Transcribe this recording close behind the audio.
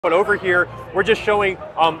But over here, we're just showing,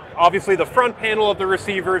 obviously, the front panel of the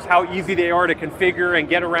receivers, how easy they are to configure and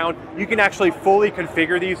get around. You can actually fully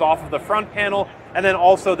configure these off of the front panel, and then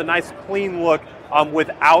also the nice clean look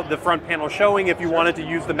without the front panel showing if you wanted to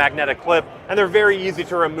use the magnetic clip. And they're very easy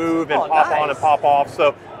to remove and pop on and pop off.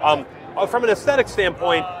 So from an aesthetic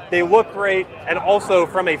standpoint, they look great, and also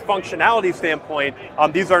from a functionality standpoint,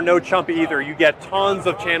 these are no chump either. You get tons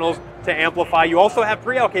of channels to amplify. You also have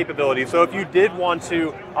pre-out capability, so if you did want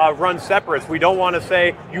to run separates, we don't want to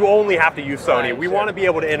say you only have to use Sony. We want to be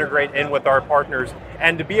able to integrate in with our partners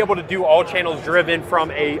and to be able to do all channels driven from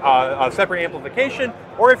a separate amplification,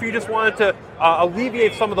 or if you just wanted to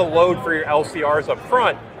alleviate some of the load for your LCRs up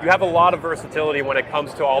front, you have a lot of versatility when it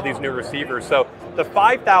comes to all these new receivers. So the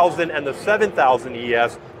 5000 and the 7000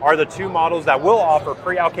 ES are the two models that will offer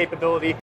pre-out capability.